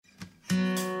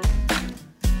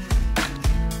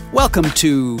Welcome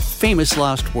to Famous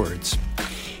Lost Words.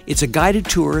 It's a guided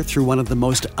tour through one of the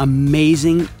most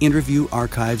amazing interview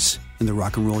archives in the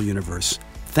rock and roll universe.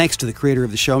 Thanks to the creator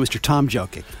of the show, Mr. Tom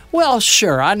Joking. Well,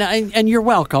 sure, and you're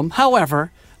welcome.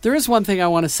 However, there is one thing I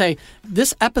want to say.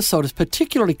 This episode is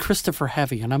particularly Christopher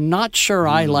heavy, and I'm not sure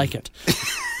I like it.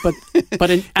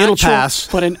 But in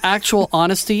actual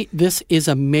honesty, this is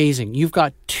amazing. You've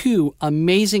got two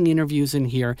amazing interviews in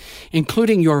here,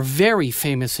 including your very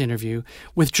famous interview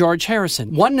with George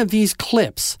Harrison. One of these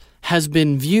clips has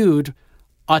been viewed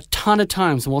a ton of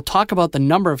times, and we'll talk about the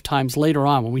number of times later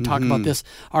on when we talk about this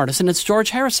artist, and it's George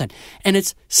Harrison. And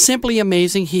it's simply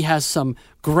amazing. He has some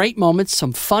great moments,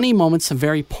 some funny moments, some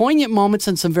very poignant moments,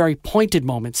 and some very pointed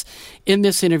moments in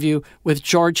this interview with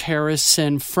George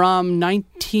Harrison from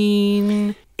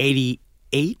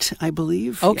 1988, I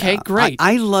believe. Okay, great.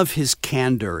 I love his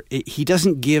candor. He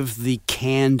doesn't give the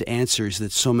canned answers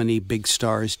that so many big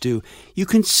stars do. You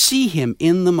can see him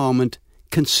in the moment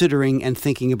considering and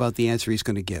thinking about the answer he's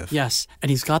going to give. Yes, and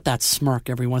he's got that smirk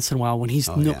every once in a while when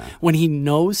when he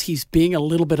knows he's being a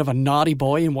little bit of a naughty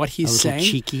boy in what he's saying.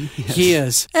 Cheeky. Yes. He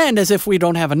is. And as if we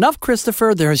don't have enough,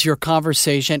 Christopher, there's your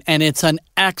conversation, and it's an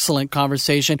excellent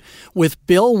conversation with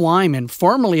Bill Wyman,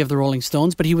 formerly of the Rolling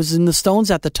Stones, but he was in the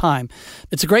Stones at the time.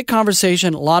 It's a great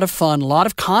conversation, a lot of fun, a lot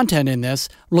of content in this.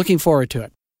 Looking forward to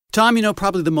it. Tom,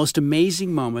 probably the most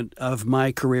amazing moment of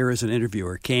my career as an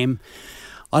interviewer came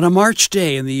on a March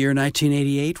day in the year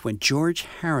 1988 when George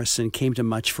Harrison came to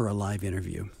Much for a live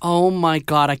interview. Oh my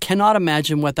God, I cannot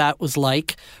imagine what that was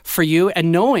like for you,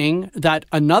 and knowing that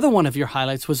another one of your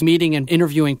highlights was meeting and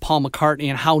interviewing Paul McCartney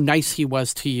and how nice he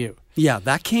was to you. Yeah,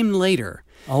 that came later.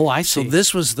 Oh, I see. So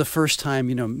this was the first time,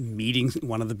 meeting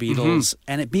one of the Beatles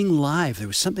and it being live. There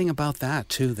was something about that,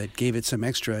 too, that gave it some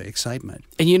extra excitement.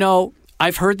 And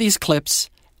I've heard these clips.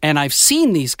 And I've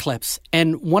seen these clips.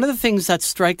 And one of the things that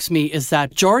strikes me is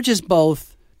that George is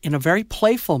both in a very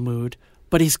playful mood,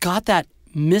 but he's got that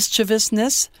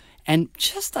mischievousness and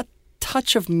just a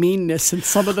touch of meanness in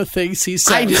some of the things he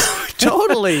says. I know,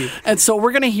 totally. And so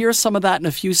we're going to hear some of that in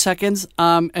a few seconds.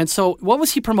 And so what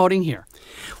was he promoting here?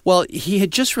 Well, he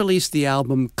had just released the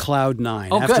album Cloud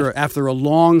 9 after a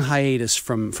long hiatus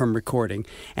from recording,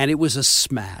 and it was a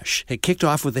smash. It kicked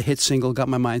off with the hit single Got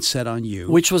My Mind Set on You,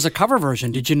 which was a cover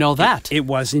version. Did you know that? It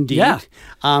was indeed. Yeah.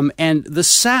 And the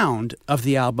sound of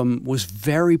the album was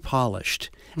very polished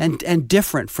and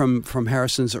different from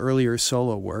Harrison's earlier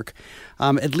solo work,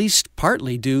 at least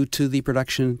partly due to the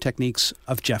production techniques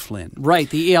of Jeff Lynne. Right,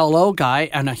 the ELO guy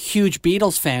and a huge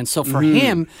Beatles fan. So for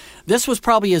him, this was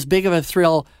probably as big of a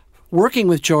thrill working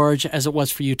with George as it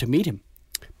was for you to meet him.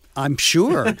 I'm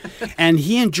sure. And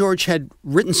he and George had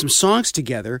written some songs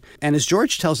together, and as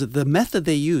George tells it, the method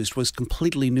they used was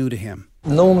completely new to him.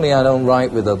 Normally I don't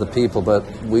write with other people, but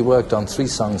we worked on 3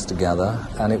 songs together,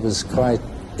 and it was quite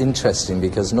interesting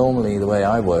because normally the way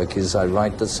I work is I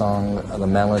write the song, the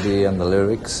melody and the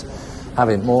lyrics, have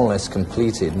it more or less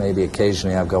completed. Maybe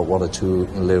occasionally I've got 1 or 2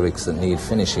 lyrics that need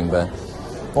finishing, but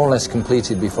more or less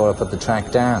completed before I put the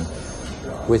track down.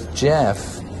 With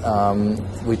Jeff,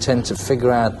 we tend to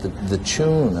figure out the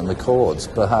tune and the chords,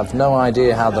 but have no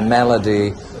idea how the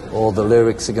melody or the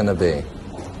lyrics are going to be,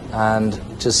 and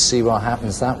just see what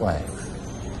happens that way.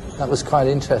 That was quite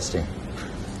interesting.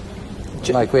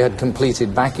 Like we had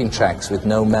completed backing tracks with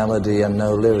no melody and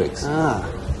no lyrics.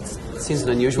 Seems an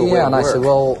unusual way Yeah, of and I work. said,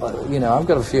 well, I've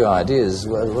got a few ideas.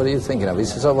 What are you thinking of? He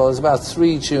says, well, there's about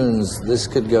 3 tunes. This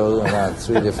could go about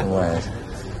 3 different ways.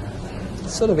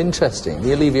 It's sort of interesting.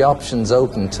 You leave your options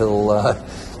open till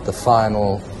the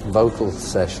final vocal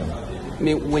session.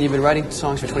 When you've been writing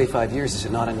songs for 25 years, is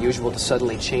it not unusual to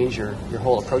suddenly change your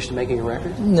whole approach to making a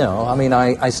record? No,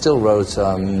 I still wrote,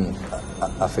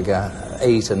 I forget,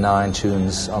 8 or 9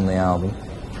 tunes on the album.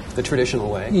 The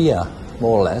traditional way? Yeah,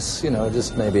 more or less.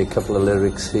 Just maybe a couple of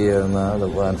lyrics here and there that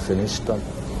weren't finished, but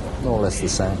more or less the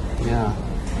same. Yeah.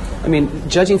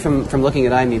 Judging from looking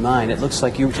at I Me Mine, it looks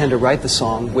like you tend to write the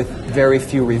song with very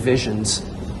few revisions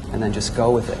and then just go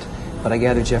with it. But I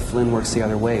gather Jeff Lynne works the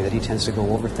other way, that he tends to go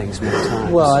over things many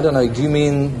times. Well, I don't know. Do you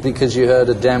mean because you heard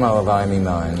a demo of I Me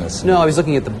Mine? No, I was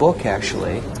looking at the book,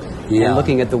 actually. Yeah. And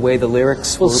looking at the way the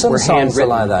lyrics were handwritten. Some songs are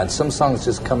like that. Some songs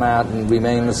just come out and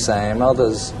remain the same.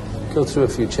 Others go through a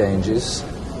few changes.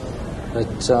 But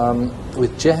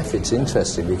with Jeff, it's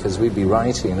interesting because we'd be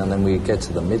writing and then we'd get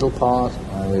to the middle part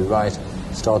and we'd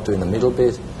start doing the middle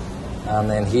bit, and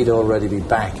then he'd already be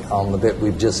back on the bit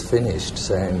we've just finished,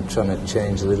 trying to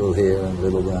change a little here and a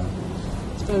little there.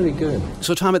 It's very good.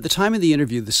 So, Tom, at the time of the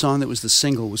interview, the song that was the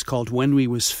single was called When We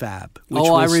Was Fab. Which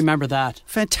I was remember that.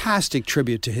 Fantastic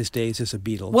tribute to his days as a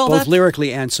Beatle, Well, both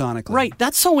lyrically and sonically. Right.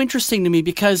 That's so interesting to me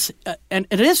because, and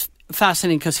it is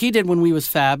fascinating because he did When We Was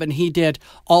Fab and he did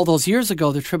all those years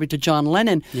ago the tribute to John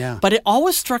Lennon. Yeah. But it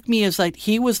always struck me as like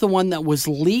he was the one that was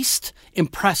least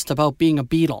impressed about being a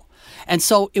Beatle. And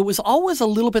so it was always a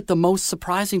little bit the most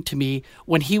surprising to me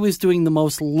when he was doing the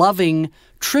most loving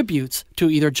tributes to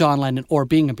either John Lennon or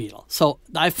being a Beatle. So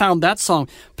I found that song,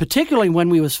 particularly When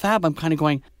We Was Fab, I'm kind of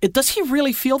going, does he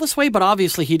really feel this way? But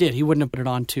obviously he did. He wouldn't have put it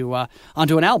onto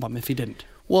an album if he didn't.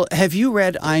 Well, have you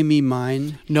read I, Me,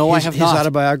 Mine? No, I have not. His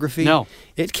autobiography? No.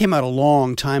 It came out a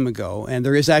long time ago, and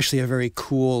there is actually a very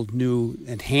cool, new,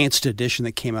 enhanced edition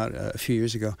that came out a few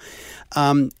years ago.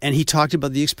 And he talked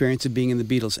about the experience of being in the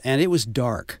Beatles, and it was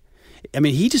dark. I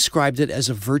mean, he described it as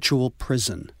a virtual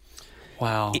prison.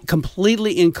 Wow.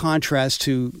 Completely in contrast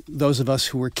to those of us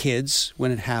who were kids when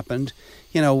it happened,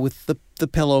 with the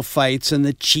pillow fights and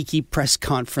the cheeky press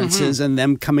conferences and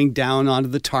them coming down onto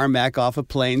the tarmac off of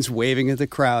planes, waving at the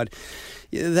crowd.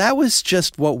 That was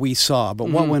just what we saw.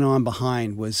 But what went on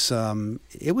behind was,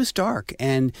 it was dark.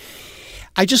 And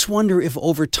I just wonder if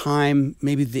over time,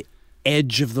 maybe the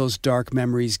edge of those dark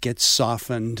memories gets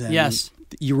softened. And yes.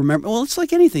 You remember, well, it's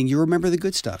like anything. You remember the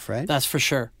good stuff, right? That's for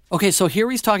sure. Okay, so here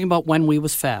he's talking about When We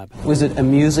Was Fab. Was it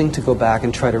amusing to go back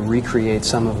and try to recreate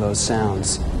some of those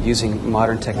sounds using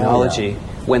modern technology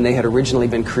when they had originally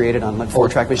been created on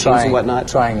 4-track machines and whatnot?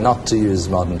 Trying not to use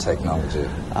modern technology is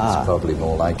probably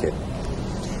more like it.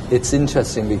 It's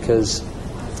interesting because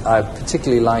I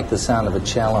particularly like the sound of a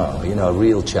cello, a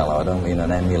real cello. I don't mean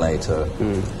an emulator.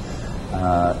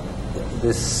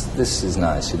 This is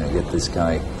nice, get this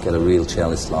guy, get a real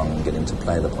cellist along and get him to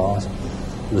play the part.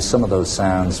 There were some of those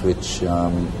sounds which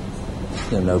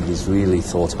nobody's really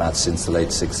thought about since the late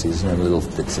 60s, little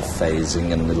bits of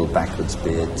phasing and little backwards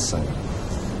bits and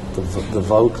the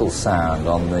vocal sound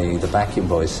on the backing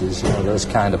voices, those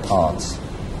kind of parts.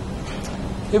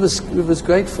 It was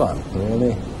great fun,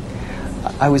 really.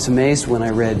 I was amazed when I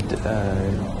read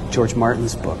George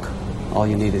Martin's book, All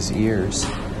You Need Is Ears.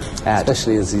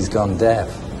 Especially as he's gone deaf.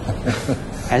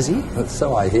 Has he?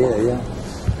 So I hear, yeah.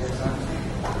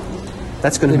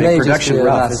 That's going to make production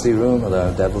rough. That's the rumor,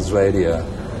 though, Devil's Radio.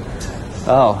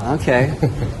 Oh, okay.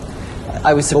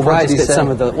 I was surprised at some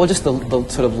of the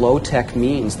sort of low-tech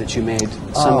means that you made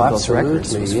some of those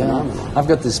records. It was phenomenal. I've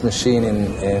got this machine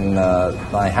in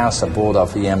my house I bought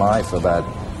off EMI for about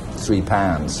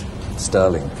 £3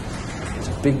 sterling. It's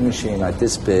a big machine, like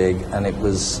this big, and it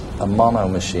was a mono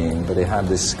machine, but it had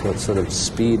this sort of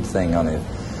speed thing on it.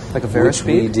 Like a Verispeed? Which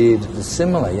we did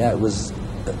similar, yeah. It was,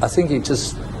 I think it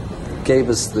just gave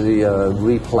us the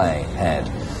replay head.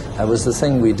 That was the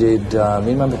thing we did.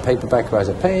 Remember Paperback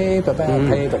Writer? Paperback,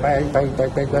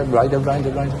 writer.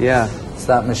 Yeah. It's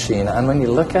that machine. And when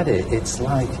you look at it, it's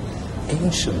like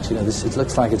ancient. It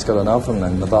looks like it's got an oven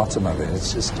in the bottom of it.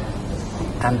 It's just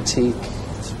antique.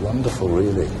 It's wonderful,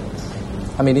 really.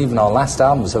 I mean, even our last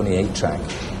album was only 8-track.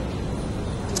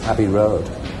 Abbey Road.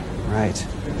 Right.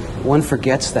 One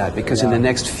forgets that because in the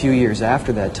next few years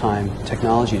after that time,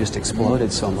 technology just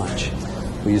exploded so much.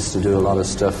 We used to do a lot of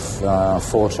stuff,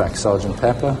 4-track Sgt.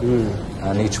 Pepper,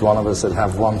 and each one of us would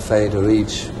have one fader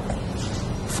each,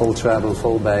 full treble,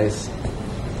 full bass,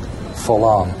 full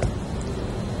on.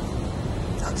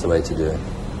 That's the way to do it.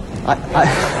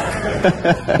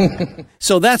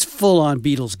 So that's full-on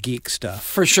Beatles geek stuff.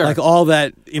 For sure. Like all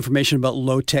that information about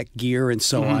low-tech gear and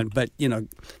so on. But,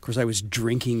 of course, I was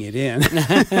drinking it in.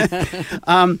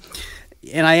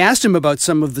 And I asked him about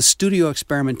some of the studio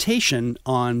experimentation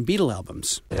on Beatle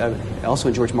albums. Also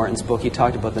in George Martin's book, he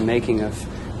talked about the making of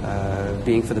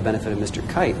Being for the Benefit of Mr.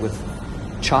 Kite, with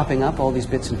chopping up all these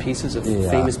bits and pieces of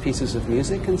famous pieces of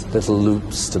music. And little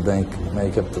loops to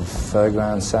make up the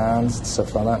foreground sounds and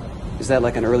stuff like that. Is that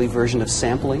like an early version of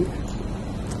sampling?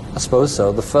 I suppose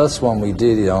so. The first one we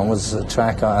did it on was a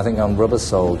track, I think, on Rubber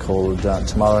Soul called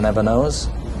Tomorrow Never Knows.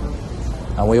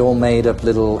 And we all made up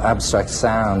little abstract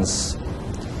sounds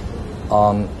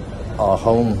on our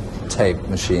home tape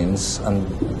machines, and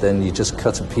then you just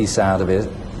cut a piece out of it,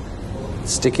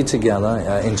 stick it together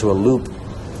into a loop,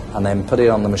 and then put it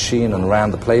on the machine and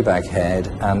around the playback head,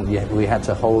 and we had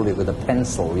to hold it with a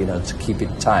pencil, to keep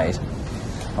it tight.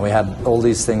 And we had all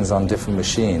these things on different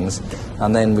machines,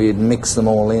 and then we'd mix them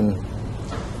all in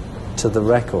to the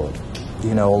record.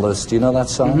 All those, do you know that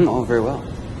song? Mm-hmm. Oh, very well.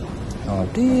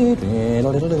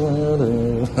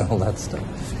 All that stuff.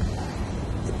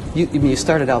 You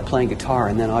started out playing guitar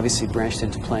and then obviously branched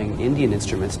into playing Indian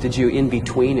instruments. Did you, in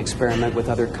between, experiment with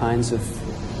other kinds of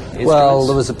Well,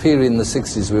 there was a period in the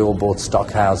 60s we all bought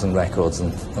Stockhausen records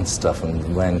and stuff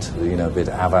and went, you know, a bit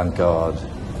avant-garde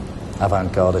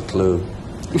a clue.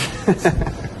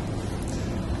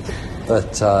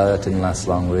 But it didn't last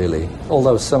long, really.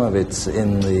 Although some of it's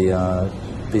in the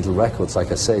Beatle records,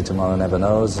 like I say, Tomorrow Never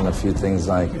Knows, and a few things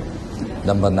like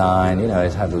Number 9, you know,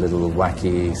 it had a little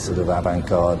wacky sort of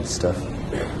avant-garde stuff.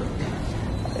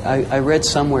 I read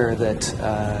somewhere that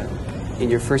in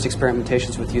your first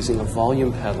experimentations with using a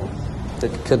volume pedal,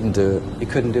 that couldn't do it. You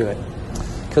couldn't do it.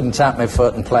 Couldn't tap my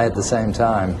foot and play at the same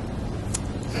time.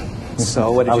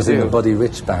 So what did you do? I was in the Buddy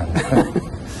Rich band.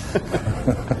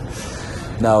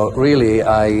 No, really,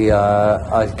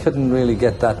 I couldn't really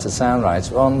get that to sound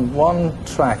right. On one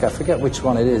track, I forget which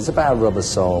one it is, about Rubber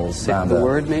Soul's. The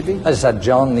word, maybe? I just had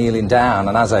John kneeling down,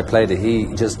 and as I played it,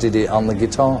 he just did it on the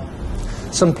guitar.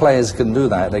 Some players can do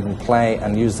that. They can play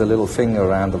and use the little finger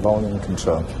around the volume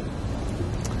control.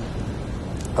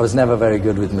 I was never very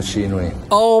good with machinery.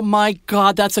 Oh my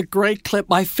God, that's a great clip.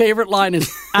 My favorite line is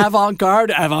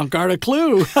avant-garde a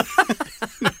clue.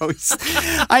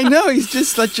 I know, he's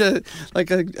just such a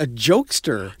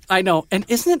jokester. I know, and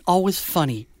isn't it always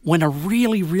funny when a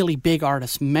really, really big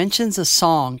artist mentions a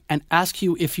song and asks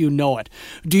you if you know it?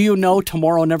 Do you know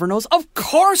Tomorrow Never Knows? Of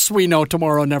course we know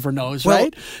Tomorrow Never Knows,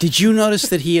 right? Did you notice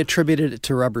that he attributed it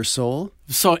to Rubber Soul?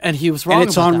 So, and he was wrong. And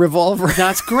it's on Revolver.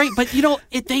 That's great. But, you know,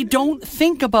 they don't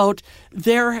think about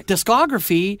their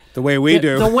discography the way we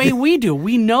do. The way we do.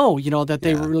 We know, you know, that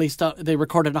they released, they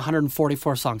recorded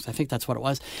 144 songs. I think that's what it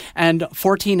was. And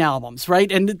 14 albums,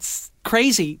 right? And it's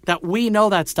crazy that we know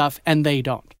that stuff and they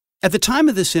don't. At the time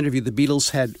of this interview, the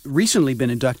Beatles had recently been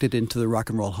inducted into the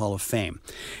Rock and Roll Hall of Fame.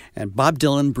 And Bob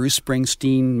Dylan, Bruce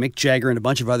Springsteen, Mick Jagger, and a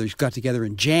bunch of others got together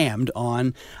and jammed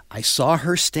on I Saw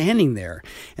Her Standing There.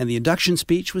 And the induction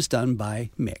speech was done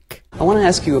by Mick. I want to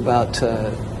ask you about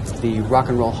the Rock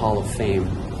and Roll Hall of Fame.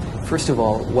 First of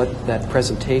all, what that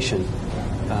presentation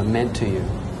meant to you.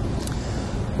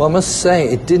 Well, I must say,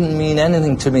 it didn't mean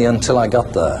anything to me until I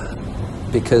got there.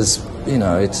 Because, you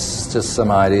know, it's just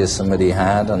some idea somebody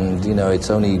had, and, you know, it's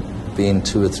only been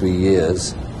 2 or 3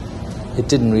 years. It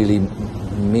didn't really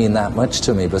mean that much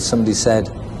to me, but somebody said,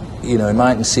 you know, it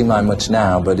mightn't seem like much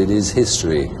now, but it is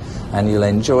history, and you'll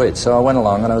enjoy it. So I went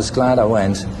along, and I was glad I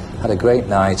went. Had a great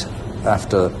night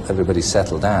after everybody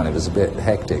settled down. It was a bit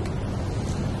hectic.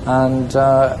 And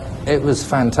it was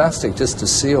fantastic just to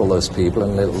see all those people,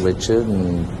 and Little Richard,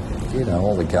 and, you know,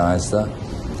 all the guys there.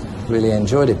 Really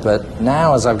enjoyed it, but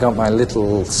now as I've got my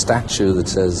little statue that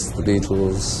says the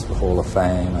Beatles Hall of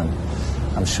Fame, and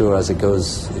I'm sure as it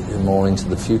goes more into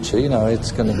the future, you know,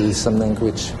 it's going to be something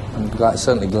which I'm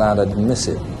certainly glad I didn't miss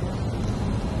it.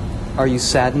 Are you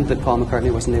saddened that Paul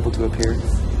McCartney wasn't able to appear?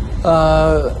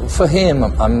 For him,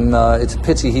 it's a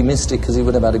pity he missed it, because he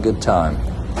would have had a good time,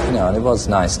 you know, and it was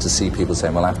nice to see people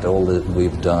saying, well, after all that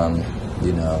we've done,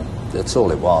 you know, that's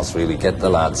all it was, really. Get the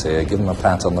lads here, give them a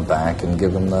pat on the back and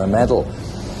give them the medal.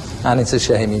 And it's a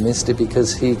shame he missed it,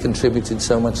 because he contributed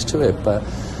so much to it, but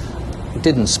it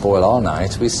didn't spoil our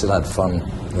night. We still had fun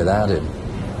without him.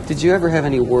 Did you ever have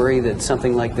any worry that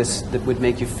something like this that would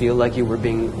make you feel like you were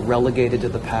being relegated to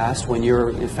the past when you're,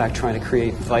 in fact, trying to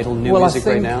create vital new music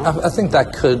right now? I think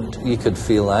that you could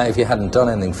feel that if you hadn't done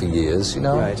anything for years, you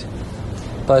know. Right.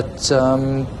 But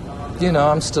you know,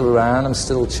 I'm still around, I'm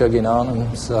still chugging on,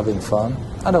 I'm still having fun.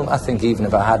 I think even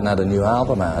if I hadn't had a new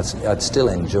album out, I'd still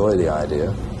enjoy the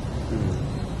idea.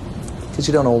 Because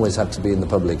you don't always have to be in the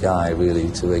public eye, really,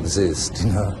 to exist,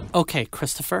 you know. Okay,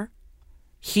 Christopher,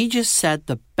 he just said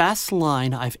the best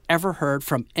line I've ever heard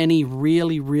from any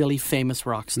really, really famous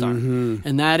rock star. Mm-hmm.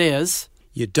 And that is...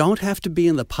 You don't have to be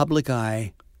in the public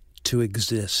eye to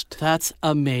exist. That's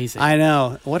amazing. I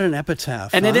know. What an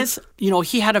epitaph. And it is, you know,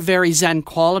 he had a very Zen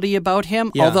quality about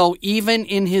him. Yeah. Although even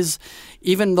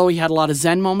though he had a lot of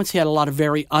Zen moments, he had a lot of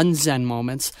very un-Zen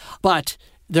moments. But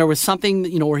there was something,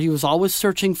 you know, where he was always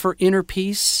searching for inner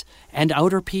peace and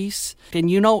outer peace.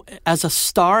 And, you know, as a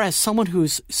star, as someone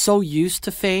who's so used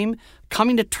to fame,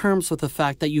 coming to terms with the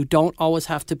fact that you don't always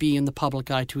have to be in the public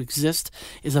eye to exist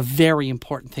is a very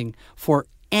important thing for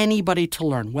anybody to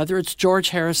learn, whether it's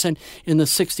George Harrison in the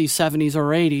 60s, 70s,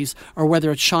 or 80s, or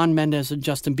whether it's Shawn Mendes and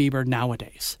Justin Bieber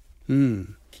nowadays.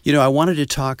 You know, I wanted to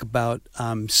talk about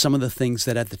some of the things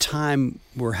that at the time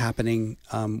were happening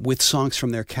with songs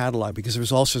from their catalog, because there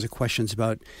was all sorts of questions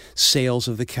about sales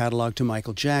of the catalog to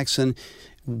Michael Jackson.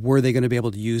 Were they going to be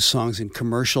able to use songs in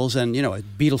commercials? And, you know,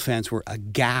 Beatle fans were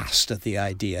aghast at the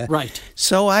idea. Right.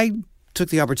 So I took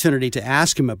the opportunity to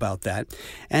ask him about that.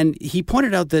 And he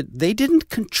pointed out that they didn't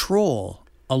control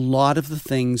a lot of the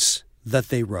things that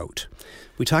they wrote.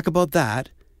 We talk about that,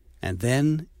 and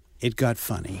then it got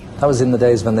funny. That was in the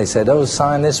days when they said, oh,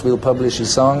 sign this, we'll publish your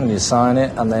song, and you sign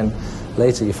it, and then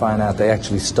later you find out they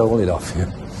actually stole it off you.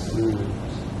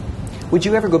 Would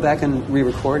you ever go back and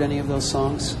re-record any of those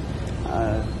songs?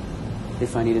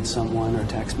 If I Needed Someone or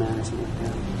Taxman or something like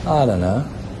that? I don't know.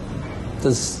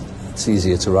 It's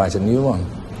easier to write a new one,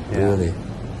 really.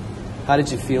 How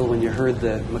did you feel when you heard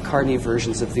the McCartney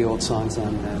versions of the old songs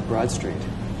on Broad Street?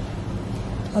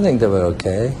 I think they were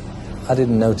okay. I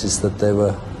didn't notice that they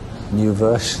were new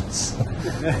versions.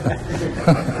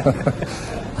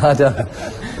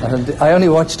 I only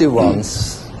watched it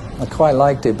once. I quite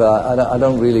liked it, but I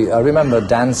don't really... I remember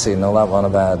dancing, all that one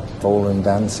about ballroom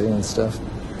dancing and stuff.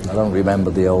 I don't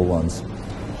remember the old ones.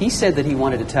 He said that he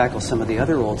wanted to tackle some of the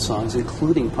other old songs,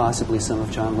 including possibly some of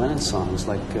John Lennon's songs,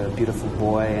 like Beautiful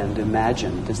Boy and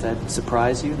Imagine. Does that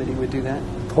surprise you that he would do that?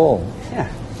 Paul?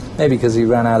 Yeah. Maybe because he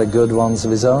ran out of good ones of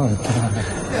his own.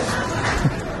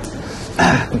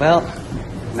 Well,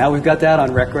 now we've got that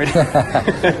on record.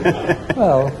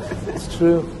 Well, it's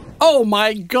true. Oh,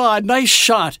 my God. Nice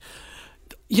shot.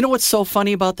 You know what's so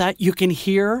funny about that? You can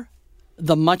hear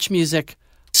the Much Music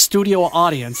studio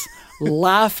audience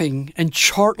laughing and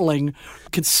chortling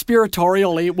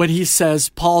conspiratorially when he says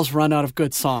Paul's run out of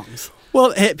good songs.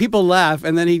 Well, people laugh,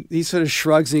 and then he sort of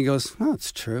shrugs and he goes, oh,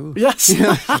 it's true. Yes.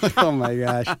 Oh, my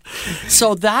gosh.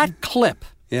 So that clip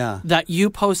Yeah. that you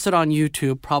posted on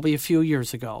YouTube probably a few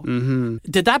years ago. Mm-hmm.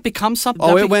 Did that become something?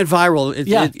 Oh, it went viral.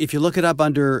 Yeah. If you look it up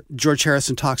under George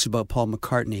Harrison Talks About Paul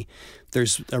McCartney,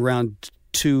 there's around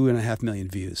 2.5 million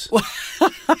views.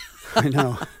 I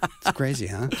know. It's crazy,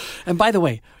 huh? And by the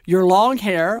way, your long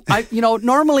hair,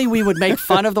 normally we would make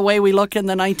fun of the way we look in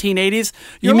the 1980s.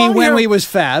 You mean when we was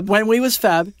fab? When we was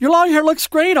fab. Your long hair looks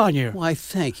great on you. Why,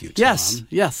 thank you, Tom.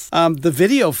 Yes. The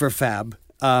video for Fab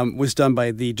was done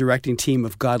by the directing team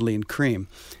of Godley and Cream,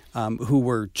 who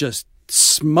were just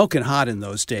smoking hot in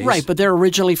those days. Right, but they're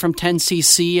originally from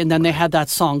 10cc, and then they had that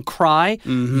song Cry.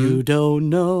 Mm-hmm. You don't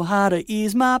know how to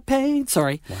ease my pain.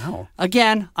 Sorry. Wow.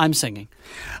 Again, I'm singing.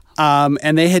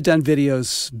 And they had done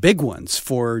videos, big ones,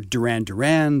 for Duran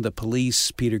Duran, The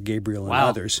Police, Peter Gabriel, and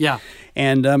others. Yeah.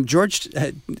 And George,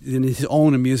 in his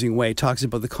own amusing way, talks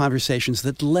about the conversations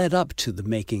that led up to the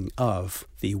making of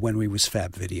the When We Was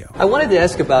Fab video. I wanted to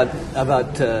ask about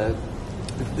the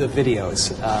videos.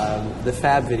 The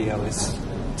Fab video is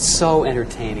so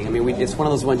entertaining. I mean, it's one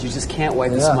of those ones you just can't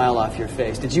wipe the smile off your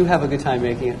face. Did you have a good time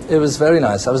making it? It was very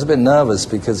nice. I was a bit nervous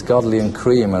because Godley and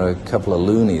Cream are a couple of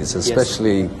loonies,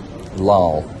 especially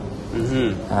Lol.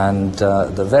 Mm-hmm. And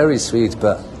they're very sweet,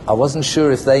 but I wasn't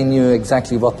sure if they knew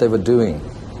exactly what they were doing.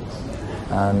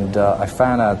 And I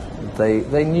found out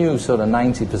they knew sort of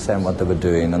 90% what they were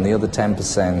doing, and the other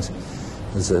 10%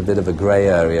 was a bit of a grey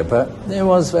area. But it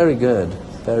was very good,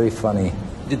 very funny.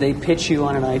 Did they pitch you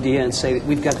on an idea and say,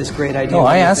 we've got this great idea? No,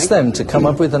 I asked them to come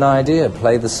up with an idea,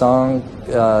 play the song.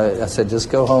 I said, just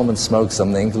go home and smoke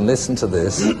something and listen to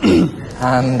this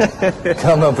and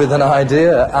come up with an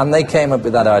idea. And they came up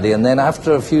with that idea. And then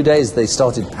after a few days, they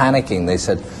started panicking. They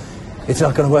said, it's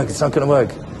not going to work, it's not going to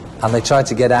work. And they tried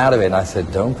to get out of it. And I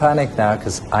said, don't panic now,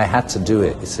 because I had to do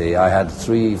it, you see. I had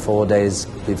 3-4 days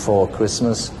before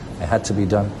Christmas. It had to be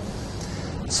done.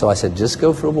 So I said, just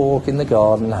go for a walk in the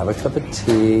garden, have a cup of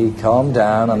tea, calm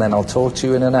down, and then I'll talk to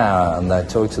you in an hour. And I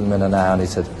talked to him in an hour, and he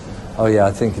said, oh, yeah,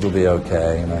 I think it'll be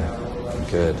okay,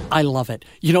 good. I love it.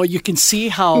 You can see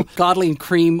how Godley and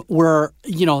Cream were,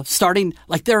 starting,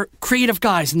 like they're creative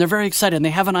guys, and they're very excited, and they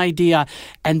have an idea,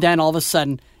 and then all of a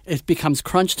sudden it becomes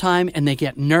crunch time, and they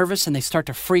get nervous, and they start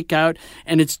to freak out,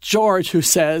 and it's George who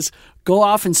says, go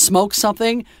off and smoke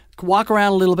something, walk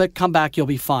around a little bit, come back, you'll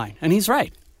be fine. And he's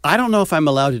right. I don't know if I'm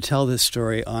allowed to tell this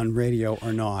story on radio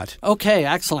or not. Okay,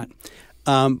 excellent.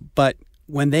 But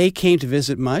when they came to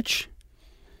visit Much,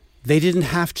 they didn't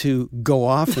have to go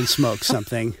off and smoke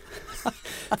something.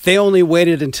 They only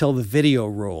waited until the video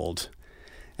rolled.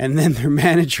 And then their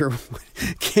manager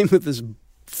came with this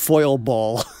foil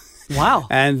ball. Wow.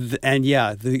 And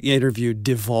the interview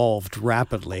devolved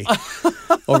rapidly.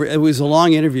 It was a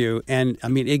long interview, and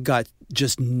it got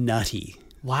just nutty.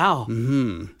 Wow.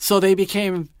 Mm-hmm. So they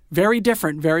became very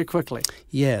different very quickly.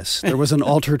 Yes, there was an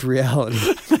altered reality.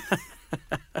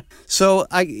 So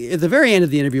at the very end of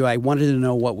the interview, I wanted to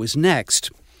know what was next.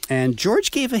 And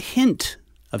George gave a hint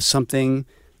of something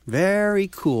very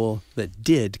cool that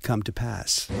did come to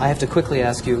pass. I have to quickly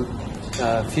ask you,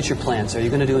 future plans. Are you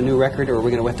going to do a new record, or are we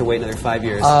going to have to wait another 5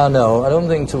 years? No, I don't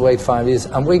think to wait 5 years.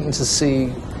 I'm waiting to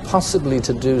see, possibly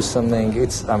to do something.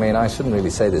 I shouldn't really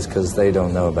say this because they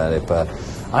don't know about it, but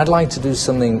I'd like to do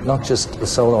something, not just a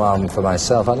solo album for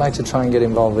myself. I'd like to try and get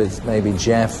involved with maybe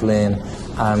Jeff Lynne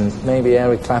and maybe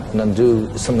Eric Clapton and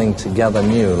do something together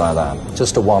new like that.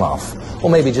 Just a one-off. Or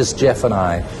maybe just Jeff and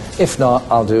I. If not,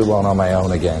 I'll do one on my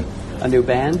own again. A new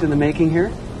band in the making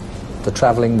here? The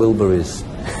Traveling Wilburys.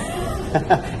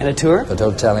 And a tour? But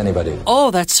don't tell anybody.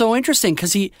 Oh, that's so interesting,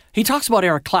 because he talks about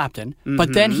Eric Clapton,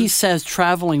 but then he says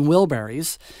Traveling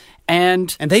Wilburys. And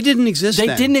they didn't exist then.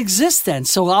 They didn't exist then.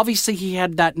 So obviously he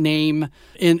had that name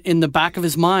in the back of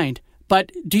his mind.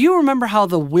 But do you remember how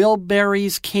the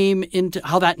Wilburys came into,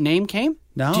 how that name came?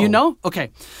 No. Do you know?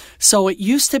 Okay. So it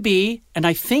used to be, and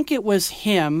I think it was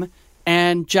him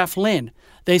and Jeff Lynne.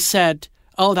 They said,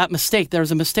 oh, that mistake,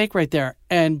 there's a mistake right there.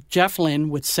 And Jeff Lynne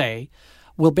would say,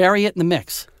 we'll bury it in the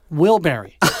mix. We'll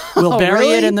bury. We'll bury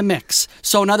it in the mix.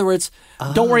 So in other words,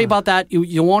 don't worry about that.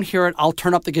 You won't hear it. I'll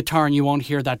turn up the guitar and you won't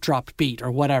hear that dropped beat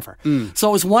or whatever. So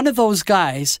it was one of those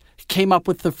guys came up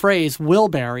with the phrase "will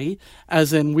bury,"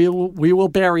 as in we will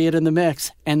bury it in the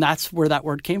mix, and that's where that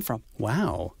word came from.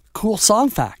 Wow. Cool song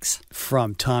facts.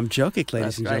 From Tom Jokic,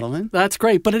 ladies and gentlemen. That's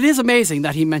great. But it is amazing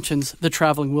that he mentions the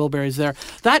Traveling Wilburys there.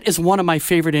 That is one of my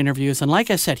favorite interviews. And like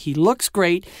I said, he looks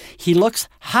great. He looks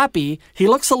happy. He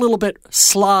looks a little bit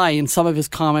sly in some of his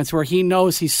comments where he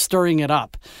knows he's stirring it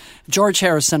up. George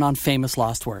Harrison on Famous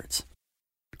Lost Words.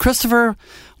 Christopher,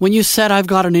 when you said I've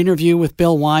got an interview with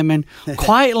Bill Wyman,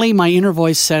 quietly my inner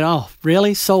voice said, oh,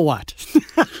 really? So what?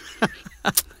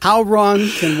 How wrong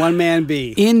can one man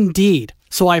be? Indeed.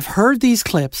 So I've heard these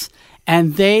clips,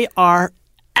 and they are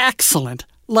excellent,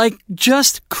 like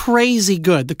just crazy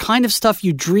good, the kind of stuff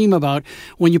you dream about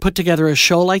when you put together a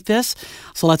show like this.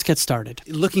 So let's get started.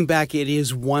 Looking back, it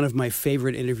is one of my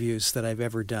favorite interviews that I've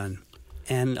ever done.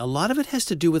 And a lot of it has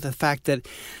to do with the fact that,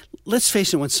 let's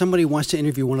face it, when somebody wants to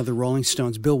interview one of the Rolling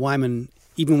Stones, Bill Wyman,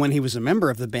 even when he was a member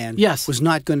of the band, was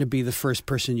not going to be the first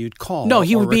person you'd call. No,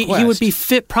 he would request. be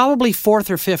fit, probably fourth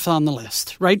or fifth on the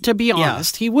list, right? To be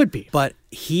honest, he would be. But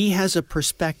he has a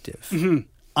perspective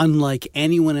unlike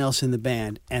anyone else in the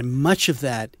band, and much of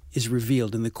that is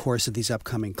revealed in the course of these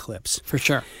upcoming clips. For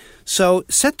sure. So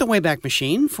set the Wayback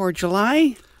Machine for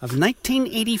July of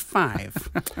 1985.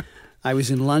 I was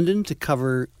in London to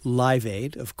cover Live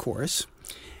Aid, of course,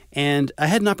 and I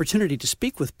had an opportunity to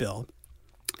speak with Bill,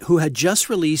 who had just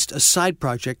released a side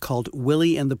project called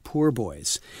Willie and the Poor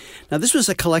Boys. Now, this was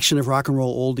a collection of rock and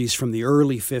roll oldies from the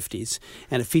early 50s,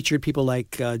 and it featured people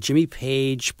like Jimmy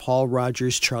Page, Paul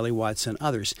Rogers, Charlie Watts, and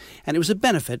others. And it was a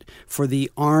benefit for the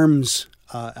ARMS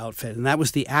outfit, and that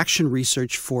was the Action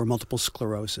Research for Multiple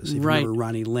Sclerosis. If you remember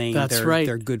Ronnie Lane,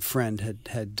 their good friend,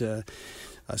 had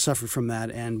suffered from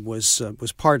that and was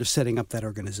part of setting up that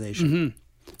organization.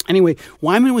 Anyway,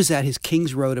 Wyman was at his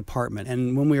Kings Road apartment,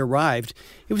 and when we arrived,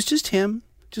 it was just him,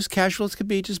 just casual as could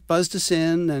be, just buzzed us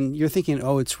in, and you're thinking,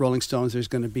 oh, it's Rolling Stones, there's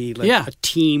going to be a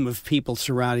team of people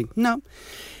surrounding. No.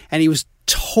 And he was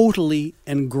totally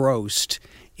engrossed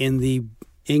in the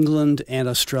England and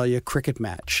Australia cricket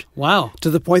match. Wow. To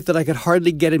the point that I could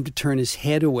hardly get him to turn his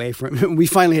head away from it. We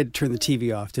finally had to turn the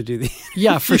TV off to do the...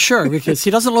 Yeah, for sure, because he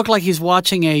doesn't look like he's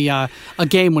watching a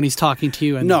game when he's talking to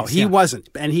you. No, he wasn't.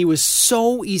 And he was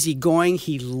so easygoing.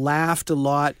 He laughed a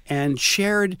lot and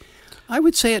shared, I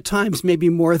would say at times, maybe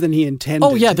more than he intended.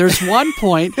 Oh, yeah, there's one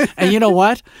point, and you know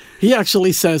what? He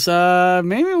actually says,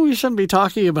 maybe we shouldn't be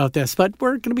talking about this, but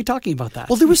we're going to be talking about that.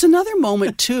 Well, there was another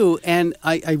moment, too, and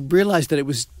I realized that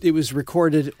it was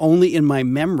recorded only in my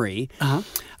memory,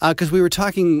 because we were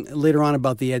talking later on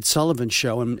about the Ed Sullivan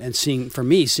Show and seeing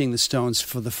the Stones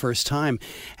for the first time.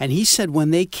 And he said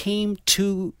when they came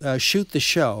to shoot the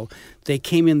show, they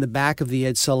came in the back of the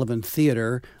Ed Sullivan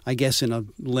Theater, I guess in a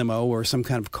limo or some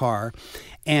kind of car,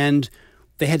 and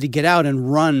they had to get out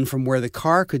and run from where the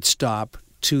car could stop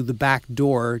to the back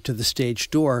door, to the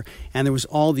stage door, and there was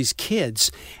all these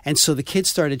kids. And so the kids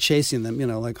started chasing them,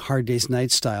 like Hard Day's Night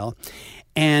style.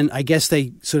 And I guess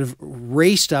they sort of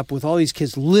raced up with all these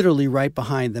kids literally right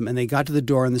behind them, and they got to the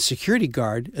door, and the security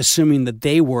guard, assuming that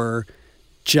they were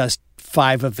just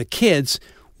 5 of the kids,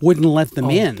 wouldn't let them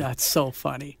in. That's so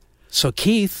funny. So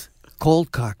Keith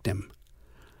cold-cocked him.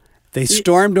 They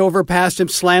stormed over past him,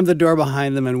 slammed the door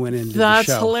behind them, and went into the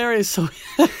show. That's hilarious. So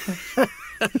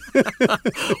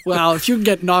wow, if you can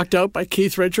get knocked out by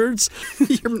Keith Richards,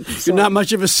 you're not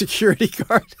much of a security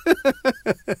guard.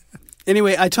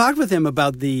 Anyway, I talked with him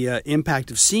about the impact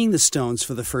of seeing the Stones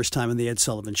for the first time in the Ed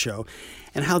Sullivan Show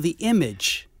and how the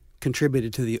image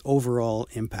contributed to the overall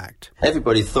impact.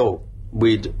 Everybody thought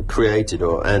we'd created,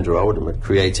 or Andrew Oldham had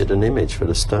created, an image for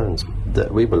the Stones.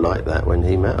 That we were like that when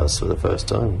he met us for the first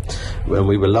time. When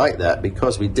we were like that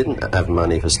because we didn't have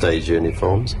money for stage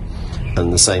uniforms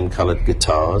and the same coloured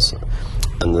guitars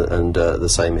and the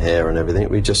same hair and everything.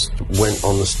 We just went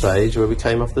on the stage where we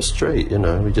came off the street, you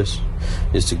know. We just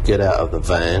used to get out of the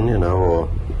van, you know, or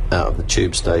out of the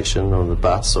tube station or the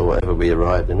bus or whatever we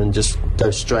arrived in and just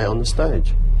go straight on the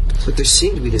stage. But there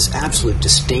seemed to be this absolute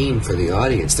disdain for the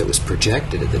audience that was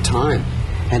projected at the time,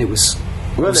 and it was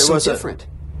so different.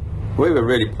 We were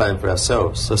really playing for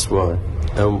ourselves, that's why.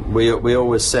 And we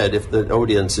always said, if the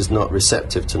audience is not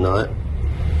receptive tonight,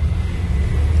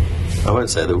 I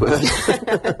won't say the word.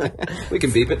 We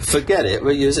can beep it. Forget it.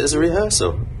 We'll use it as a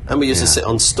rehearsal. And we used to sit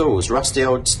on stools, rusty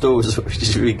old stools,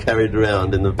 which we carried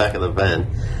around in the back of the van,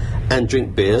 and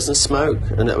drink beers and smoke.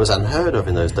 And that was unheard of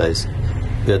in those days.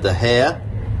 We had the hair.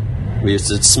 We used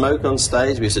to smoke on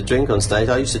stage. We used to drink on stage.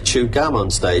 I used to chew gum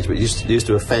on stage, but used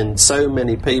to offend so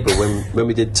many people when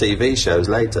we did TV shows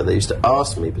later. They used to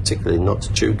ask me particularly not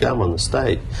to chew gum on the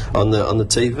stage, on the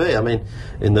TV. I mean,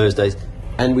 in those days.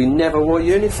 And we never wore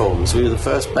uniforms. We were the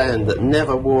first band that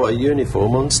never wore a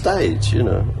uniform on stage, you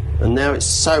know. And now it's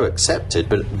so accepted,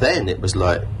 but then it was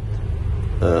like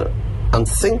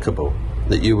unthinkable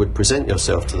that you would present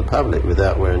yourself to the public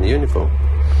without wearing a uniform.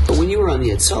 But when you were on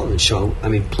the Ed Sullivan Show, I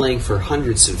mean, playing for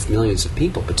hundreds of millions of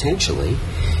people potentially,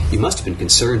 you must have been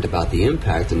concerned about the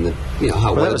impact and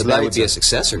whether the band would be a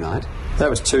success or not. That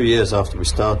was 2 years after we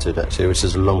started, actually, which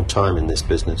is a long time in this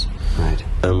business. Right.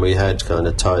 And we had kind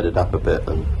of tied it up a bit,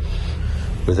 and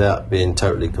without being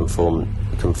totally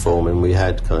conforming, we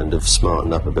had kind of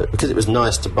smartened up a bit, because it was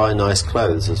nice to buy nice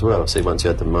clothes as well. See, once you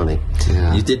had the money,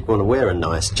 you did want to wear a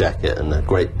nice jacket and a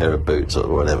great pair of boots or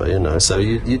whatever, you know. So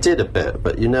you did a bit,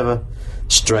 but you never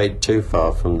strayed too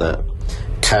far from that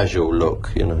casual look,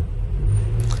 you know.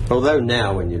 Although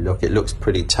now, when you look, it looks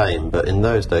pretty tame, but in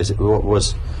those days it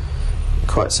was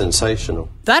quite sensational.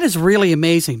 That is really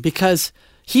amazing, because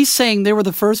he's saying they were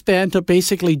the first band to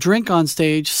basically drink on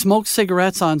stage, smoke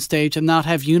cigarettes on stage, and not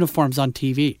have uniforms on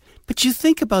TV. But you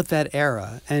think about that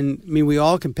era, and I mean, we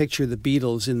all can picture the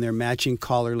Beatles in their matching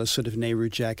collarless sort of Nehru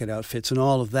jacket outfits and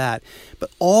all of that.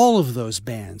 But all of those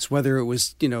bands, whether it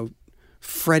was, you know,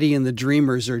 Freddie and the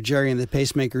Dreamers or Jerry and the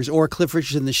Pacemakers or Cliff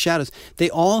Richard and the Shadows, they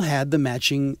all had the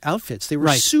matching outfits. They were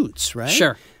suits, right?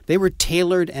 Sure. They were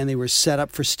tailored and they were set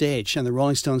up for stage. And the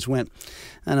Rolling Stones went,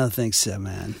 I don't think so,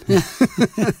 man.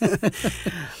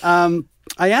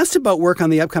 I asked about work on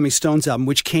the upcoming Stones album,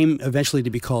 which came eventually to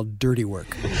be called Dirty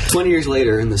Work. 20 years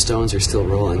later, and the Stones are still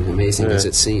rolling, amazing as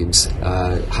it seems.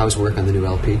 How's work on the new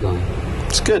LP going?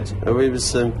 It's good. We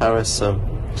was in Paris.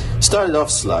 Started off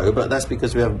slow, but that's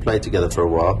because we haven't played together for a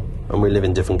while, and we live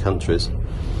in different countries.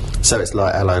 So it's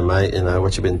like, hello, mate, you know,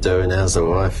 what you been doing? How's the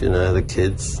wife? You know, the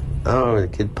kids? Oh, the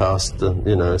kid passed,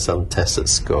 some tests at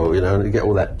school, you know, and you get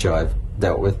all that jive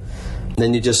dealt with. And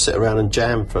then you just sit around and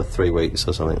jam for 3 weeks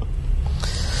or something.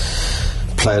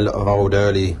 Play a lot of old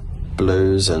early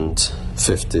blues and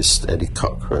 50s Eddie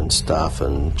Cochran stuff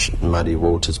and Muddy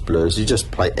Waters blues. You just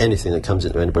play anything that comes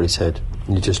into anybody's head.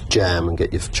 And you just jam and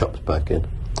get your chops back in.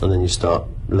 And then you start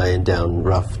laying down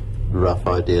rough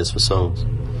ideas for songs.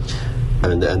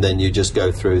 And then you just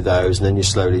go through those, and then you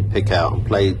slowly pick out and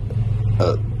play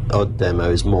odd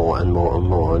demos more and more and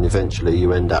more, and eventually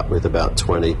you end up with about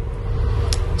 20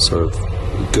 sort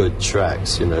of good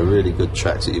tracks, you know, really good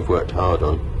tracks that you've worked hard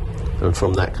on. And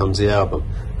from that comes the album.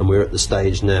 And we're at the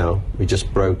stage now, we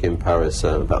just broke in Paris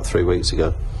about 3 weeks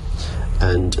ago,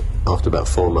 and after about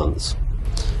 4 months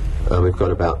we've got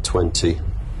about 20,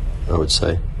 I would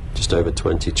say, just over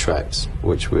 20 tracks,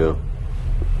 which we're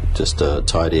just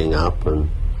tidying up and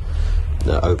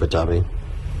overdubbing.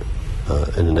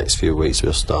 In the next few weeks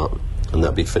we'll start, and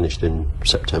that'll be finished in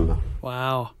September.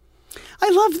 Wow.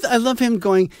 I love him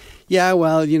going, yeah,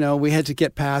 well, you know, we had to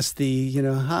get past the, you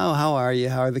know, how are you,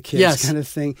 how are the kids kind of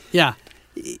thing. Yeah.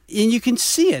 And you can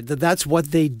see it, that's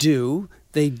what they do.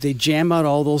 They jam out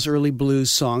all those early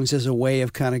blues songs as a way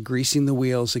of kind of greasing the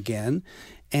wheels again.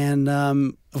 And,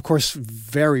 of course,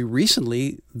 very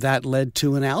recently, that led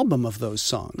to an album of those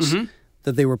songs. Mm-hmm.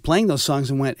 That they were playing those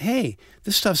songs and went, hey,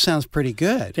 this stuff sounds pretty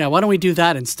good. Yeah, why don't we do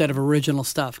that instead of original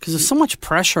stuff? Because there's so much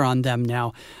pressure on them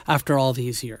now after all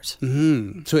these years.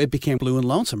 Mm-hmm. So it became Blue and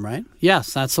Lonesome, right?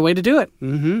 Yes, that's the way to do it.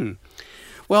 Mm-hmm.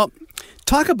 Well,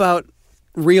 talk about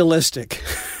realistic.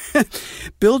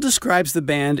 Bill describes the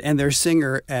band and their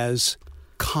singer as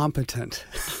competent.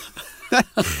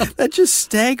 That just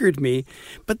staggered me.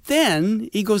 But then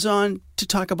he goes on to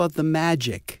talk about the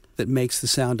magic that makes the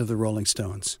sound of the Rolling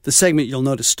Stones. The segment, you'll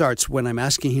notice, starts when I'm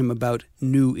asking him about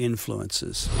new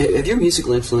influences. Have your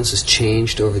musical influences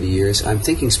changed over the years? I'm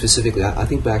thinking specifically, I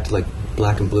think back to like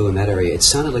Black and Blue in that area. It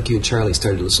sounded like you and Charlie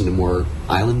started to listen to more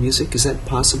island music. Is that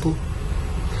possible?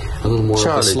 A little more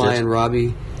of a Sly and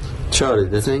Robbie Charlie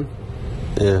did. thing?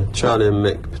 Yeah, Charlie and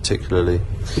Mick particularly.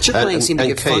 But your playing seemed to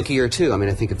get Keith. funkier too. I mean,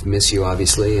 I think of Miss You,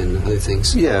 obviously, and other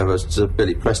things. Yeah,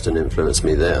 Billy Preston influenced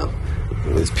me there.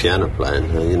 With piano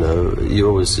playing, you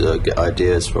always get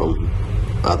ideas from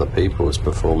other people's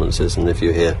performances, and if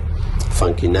you hear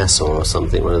Funky Nassau or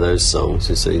something, one of those songs,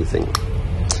 you think,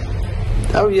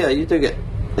 oh yeah, you do get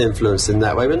influenced in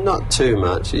that way, but not too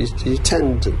much. You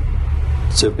tend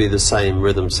to be the same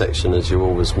rhythm section as you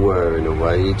always were, in a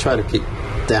way. You try to keep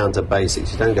down to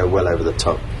basics. You don't go well over the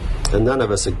top. And none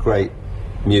of us are great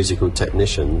musical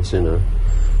technicians,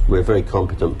 We're very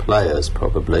competent players,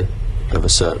 probably, of a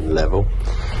certain level.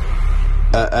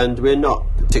 And we're not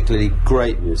particularly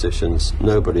great musicians,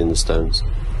 nobody in the Stones.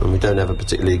 And we don't have a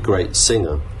particularly great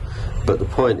singer. But the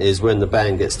point is, when the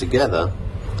band gets together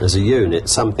as a unit,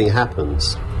 something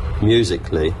happens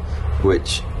musically,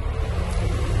 which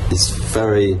is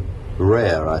very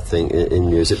rare, I think, in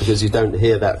music, because you don't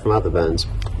hear that from other bands.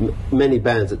 Many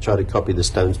bands that try to copy the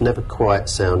Stones never quite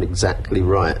sound exactly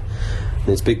right. And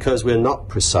it's because we're not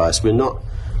precise, we're not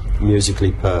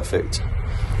musically perfect.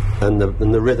 And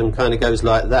the rhythm kind of goes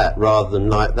like that rather than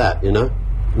like that,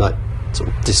 like sort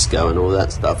of disco and all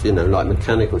that stuff, like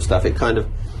mechanical stuff. It kind of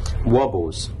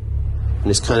wobbles,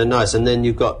 and it's kind of nice. And then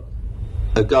you've got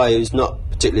a guy who's not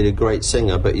particularly a great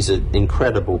singer, but he's an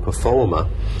incredible performer,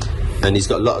 and he's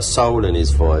got a lot of soul in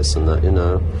his voice and that,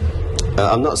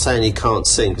 I'm not saying he can't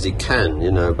sing, because he can,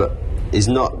 but he's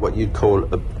not what you'd call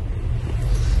a...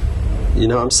 You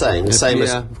know what I'm saying?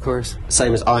 Of course.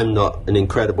 Same as I'm not an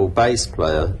incredible bass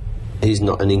player, he's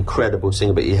not an incredible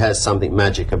singer, but he has something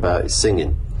magic about his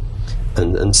singing.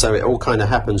 And so it all kind of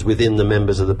happens within the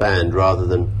members of the band rather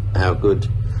than how good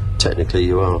technically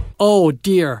you are. Oh,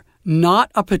 dear. Not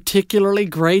a particularly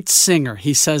great singer,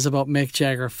 he says about Mick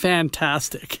Jagger.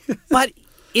 Fantastic. But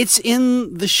it's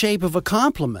in the shape of a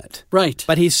compliment. Right.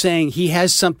 But he's saying he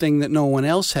has something that no one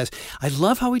else has. I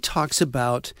love how he talks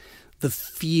about the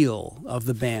feel of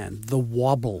the band, the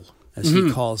wobble, as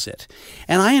he calls it.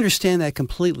 And I understand that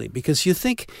completely, because you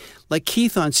think, like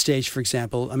Keith on stage, for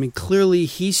example, I mean, clearly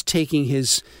he's taking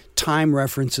his time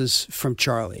references from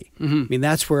Charlie. I mean,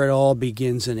 that's where it all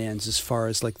begins and ends, as far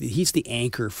as he's the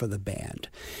anchor for the band.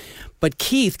 But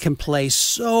Keith can play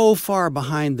so far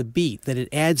behind the beat that it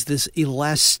adds this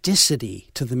elasticity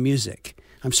to the music.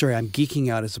 I'm sorry, I'm geeking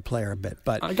out as a player a bit,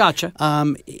 but I gotcha.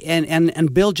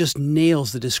 And Bill just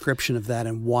nails the description of that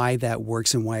and why that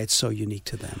works and why it's so unique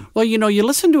to them. Well, you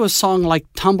listen to a song like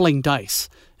Tumbling Dice.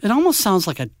 It almost sounds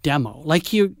like a demo.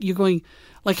 Like you're going,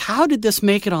 like, how did this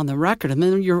make it on the record? And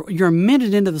then you're a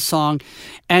minute into the song,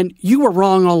 and you were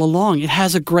wrong all along. It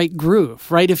has a great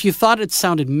groove, right? If you thought it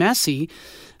sounded messy,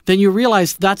 then you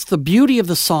realize that's the beauty of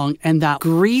the song, and that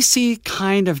greasy,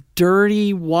 kind of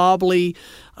dirty, wobbly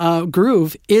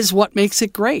groove is what makes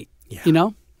it great.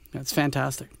 Yeah. That's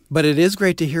fantastic. But it is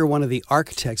great to hear one of the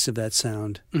architects of that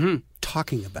sound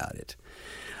talking about it.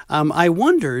 I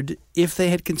wondered if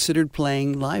they had considered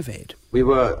playing Live Aid. We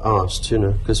were asked,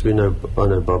 because I know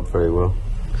Bob very well,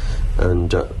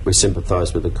 and we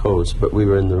sympathised with the cause, but we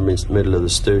were in the middle of the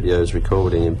studios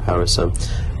recording in Paris,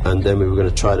 and then we were going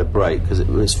to try to break, because it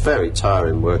was very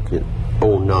tiring working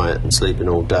all night and sleeping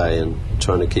all day and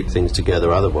trying to keep things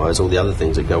together, otherwise all the other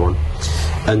things that go on.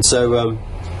 And so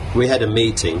we had a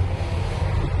meeting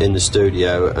in the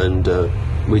studio, and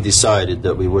we decided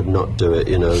that we would not do it,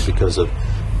 because of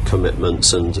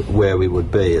commitments and where we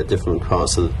would be at different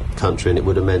parts of the country, and it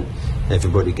would have meant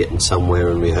everybody getting somewhere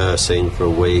and rehearsing for a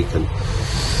week and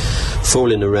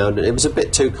fooling around, and it was a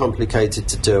bit too complicated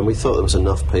to do, and we thought there was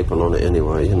enough people on it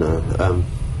anyway.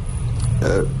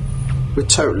 We're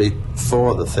totally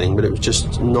for the thing, but it was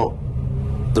just not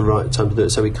the right time to do it,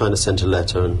 so we kind of sent a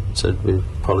letter and said we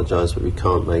apologise but we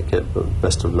can't make it, but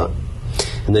best of luck.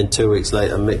 And then 2 weeks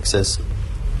later Mick says,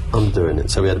 I'm doing it.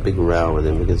 So we had a big row with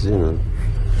him because, you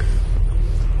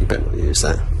better not use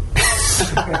that.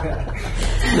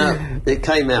 No, it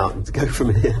came out, to go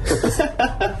from here.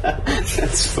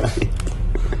 That's funny.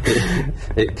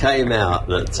 It came out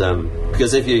that,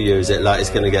 because if you use it, it's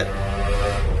going to get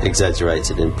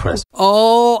exaggerated in press.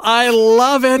 Oh, I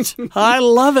love it. I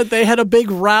love it. They had a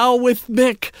big row with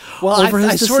Mick. Well, over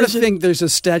his I sort of decision. think there's a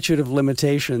statute of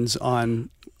limitations on,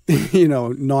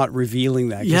 not revealing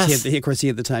that. Yes. Of course, he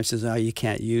at the time says, "Oh, you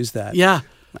can't use that." Yeah.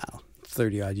 Well,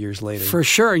 30-odd years later. For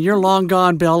sure. You're long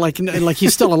gone, Bill. Like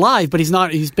he's still alive, but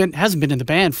hasn't been in the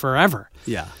band forever.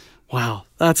 Yeah. Wow.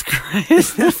 That's great.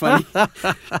 Isn't that funny?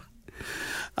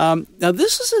 Now,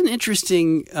 this is an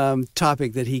interesting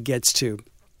topic that he gets to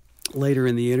later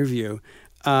in the interview,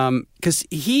 because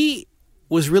he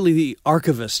was really the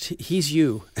archivist. He's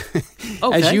you.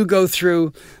 Okay. As you go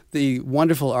through the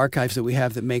wonderful archives that we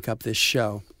have that make up this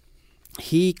show,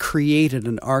 he created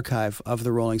an archive of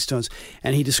the Rolling Stones,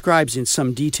 and he describes in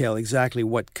some detail exactly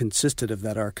what consisted of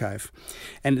that archive.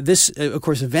 And this, of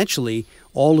course, eventually,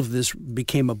 all of this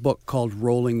became a book called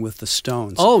Rolling with the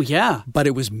Stones. Oh, yeah. But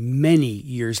it was many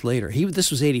years later.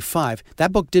 This was 85.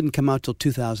 That book didn't come out till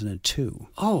 2002.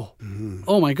 Oh.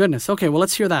 Oh, my goodness. Okay, well,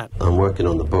 let's hear that. I'm working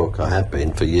on the book. I have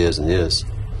been for years and years.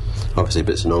 Obviously,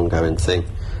 but it's an ongoing thing.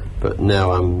 But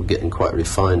now I'm getting quite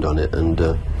refined on it,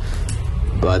 and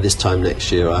by this time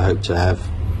next year, I hope to have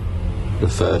the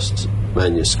first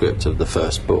manuscript of the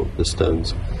first book, The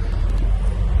Stones'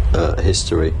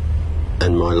 history,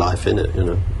 and my life in it,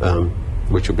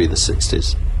 which will be the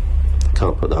 60s.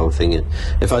 Can't put the whole thing in.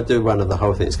 If I do one of the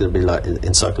whole thing, it's going to be like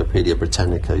Encyclopedia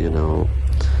Britannica,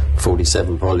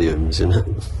 47 volumes,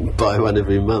 buy one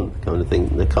every month kind of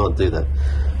thing. They can't do that.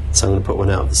 So I'm going to put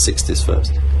one out of the 60s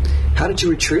first. How did you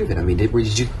retrieve it? I mean,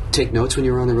 did you take notes when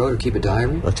you were on the road or keep a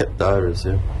diary? I kept diaries,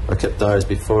 yeah. I kept diaries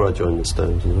before I joined the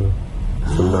Stones, from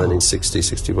 1960,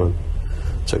 61.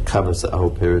 So it covers that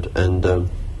whole period, and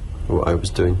what I was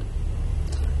doing.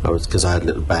 Because I had a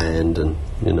little band, and,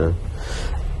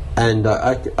 And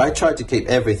I tried to keep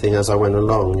everything as I went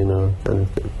along, kind of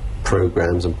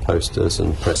programs and posters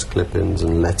and press clippings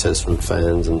and letters from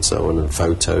fans and so on, and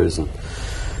photos and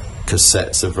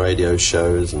cassettes of radio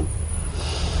shows and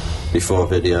before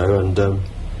video, and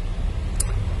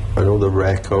all the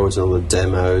records and all the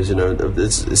demos,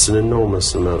 it's an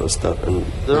enormous amount of stuff, and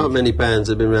there aren't many bands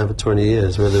that have been around for 20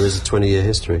 years where there is a 20-year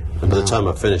history, and by the time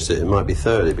I finished it might be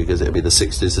 30, because it'll be the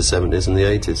 60s, the 70s and the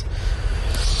 80s.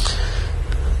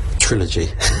 Trilogy.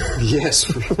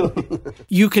 Yes.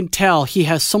 You can tell he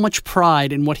has so much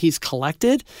pride in what he's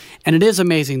collected, and it is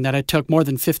amazing that it took more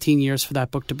than 15 years for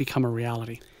that book to become a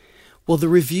reality. Well, the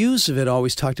reviews of it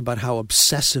always talked about how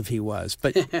obsessive he was,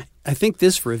 but I think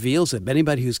this reveals it.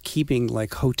 Anybody who's keeping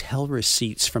like hotel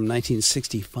receipts from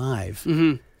 1965,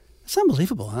 it's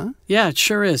unbelievable, huh? Yeah, it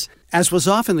sure is. As was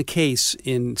often the case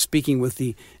in speaking with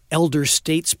the elder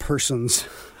statespersons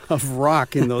of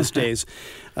rock in those days,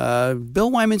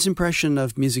 Bill Wyman's impression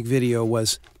of music video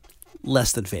was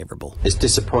less than favorable. It's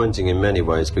disappointing in many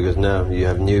ways, because now you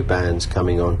have new bands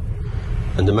coming on,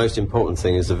 and the most important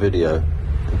thing is the video.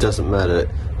 It doesn't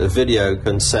matter. The video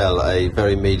can sell a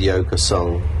very mediocre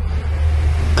song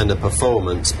and a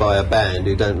performance by a band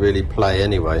who don't really play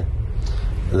anyway.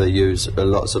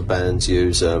 Lots of bands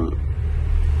use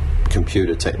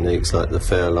computer techniques like the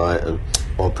Fairlight,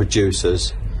 or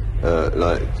producers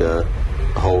like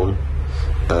Horn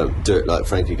do it like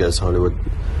Frankie Goes to Hollywood.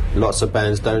 Lots of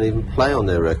bands don't even play on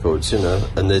their records,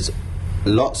 and there's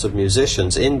lots of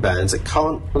musicians in bands that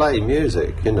can't play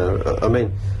music, I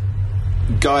mean,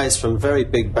 guys from very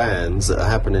big bands that are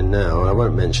happening now, I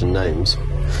won't mention names,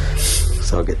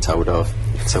 so I'll get told off,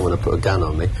 someone will put a gun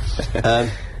on me,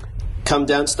 come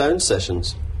down Stone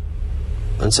sessions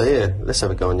and say, here, let's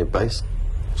have a go on your bass.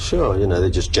 Sure, they're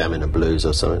just jamming a blues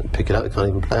or something, pick it up, they can't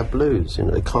even play a blues,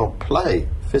 they can't play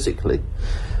physically.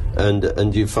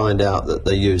 And you find out that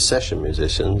they use session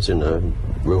musicians,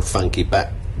 real funky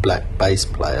black bass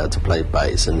player to play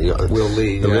bass, and you got Will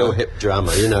Lee, the real hip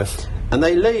drummer, and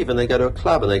they leave and they go to a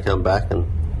club and they come back and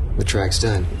the track's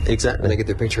done. Exactly. And they get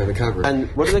their picture on the cover. And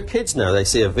what do the kids know? They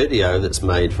see a video that's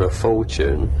made for a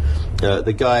fortune.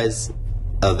 The guys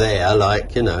are there,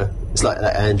 it's like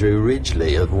that Andrew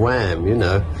Ridgeley of Wham,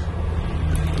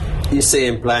 You see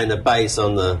him playing the bass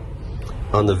on the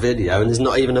video, and there's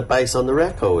not even a bass on the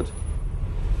record.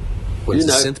 What is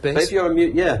it, synth bass? But if you're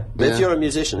if you're a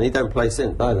musician, he don't play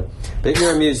synth either. But if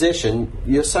you're a musician,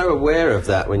 you're so aware of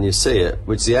that when you see it,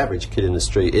 which the average kid in the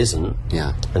street isn't.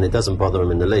 Yeah. And it doesn't bother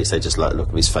them in the least. They just like look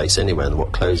at his face anyway and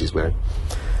what clothes he's wearing.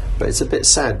 But it's a bit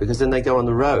sad, because then they go on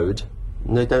the road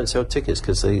and they don't sell tickets,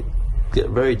 because they get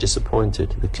very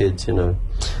disappointed, the kids,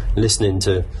 listening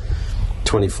to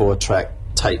 24-track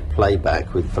tape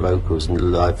playback with vocals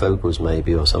and live vocals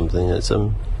maybe or something. It's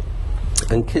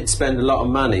and kids spend a lot of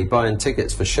money buying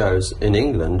tickets for shows in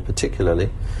England particularly,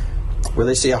 where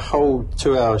they see a whole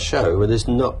 2-hour show where there's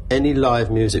not any live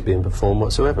music being performed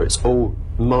whatsoever. It's all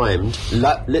mimed,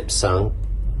 lip sung,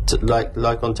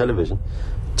 like on television,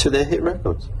 to their hit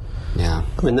records. Yeah.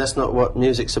 I mean, that's not what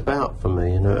music's about for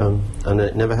me, and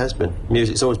it never has been.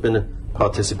 Music's always been a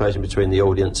participation between the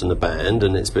audience and the band,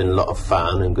 and it's been a lot of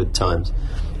fun and good times.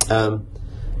 And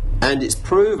it's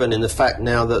proven in the fact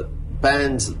now that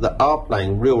bands that are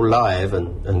playing real live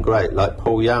and great, like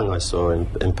Paul Young I saw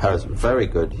in Paris, very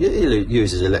good. He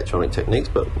uses electronic techniques,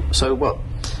 but so what?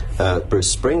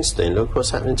 Bruce Springsteen, look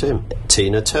what's happening to him.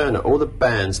 Tina Turner, all the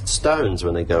bands, Stones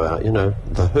when they go out,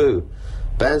 The Who.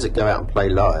 Bands that go out and play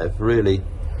live really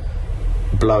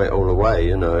blow it all away,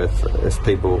 if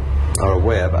people are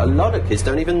aware. But a lot of kids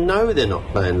don't even know they're not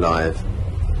playing live.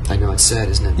 I know, it's sad,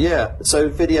 isn't it? Yeah, so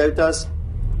video does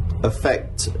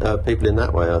affect people in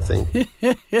that way, I think.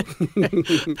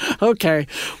 Okay.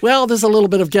 Well, there's a little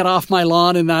bit of get off my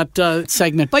lawn in that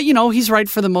segment. But, he's right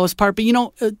for the most part. But,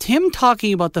 him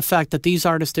talking about the fact that these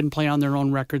artists didn't play on their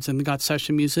own records and they got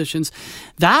session musicians,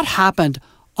 that happened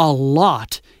a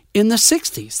lot in the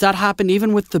 60s. That happened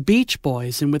even with the Beach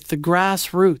Boys and with the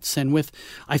Grassroots and with,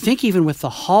 I think even with the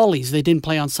Hollies. They didn't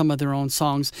play on some of their own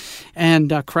songs.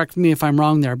 And correct me if I'm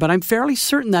wrong there, but I'm fairly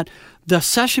certain that the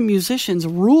session musicians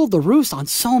ruled the roost on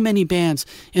so many bands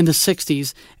in the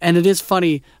 60s. And it is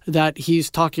funny that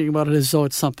he's talking about it as though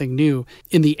it's something new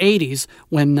in the 80s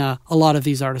when a lot of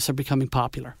these artists are becoming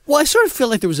popular. Well, I sort of feel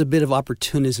like there was a bit of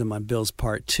opportunism on Bill's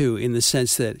part, too, in the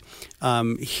sense that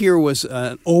here was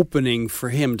an opening for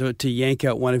him to yank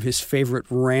out one of his favorite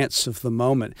rants of the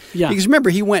moment. Yeah. Because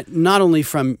remember, he went not only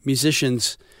from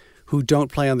musicians who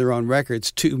don't play on their own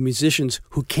records to musicians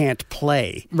who can't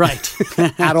play. Right.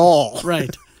 At all.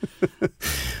 Right.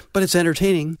 But it's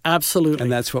entertaining. Absolutely.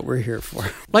 And that's what we're here for.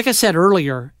 Like I said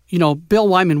earlier, Bill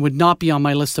Wyman would not be on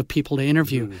my list of people to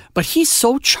interview. But he's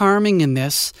so charming in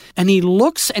this, and he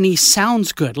looks and he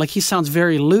sounds good. Like he sounds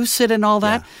very lucid and all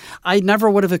that. Yeah. I never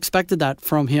would have expected that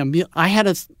from him. I had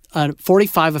a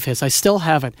 45 of his. I still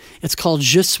have it. It's called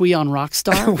Je suis un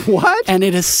rockstar. What? And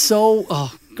it is so...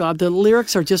 Oh, God, the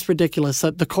lyrics are just ridiculous.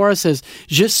 The chorus is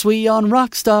Je suis un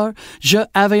rockstar, je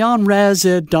avais en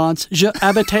résidence, je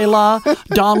habitais là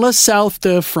dans le south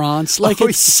de France.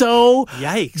 It's so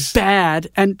yikes. Bad.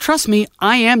 And trust me,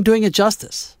 I am doing it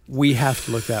justice. We have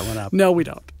to look that one up. No, we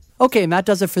don't. Okay, and that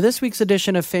does it for this week's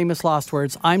edition of Famous Lost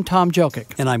Words. I'm Tom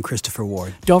Jokic. And I'm Christopher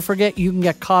Ward. Don't forget, you can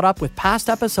get caught up with past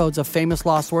episodes of Famous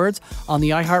Lost Words on the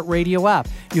iHeartRadio app.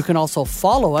 You can also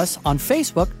follow us on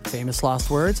Facebook, Famous Lost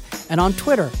Words, and on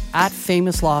Twitter,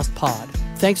 @FamousLostPod.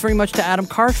 Thanks very much to Adam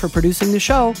Karsh for producing the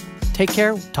show. Take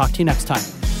care. Talk to you next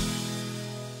time.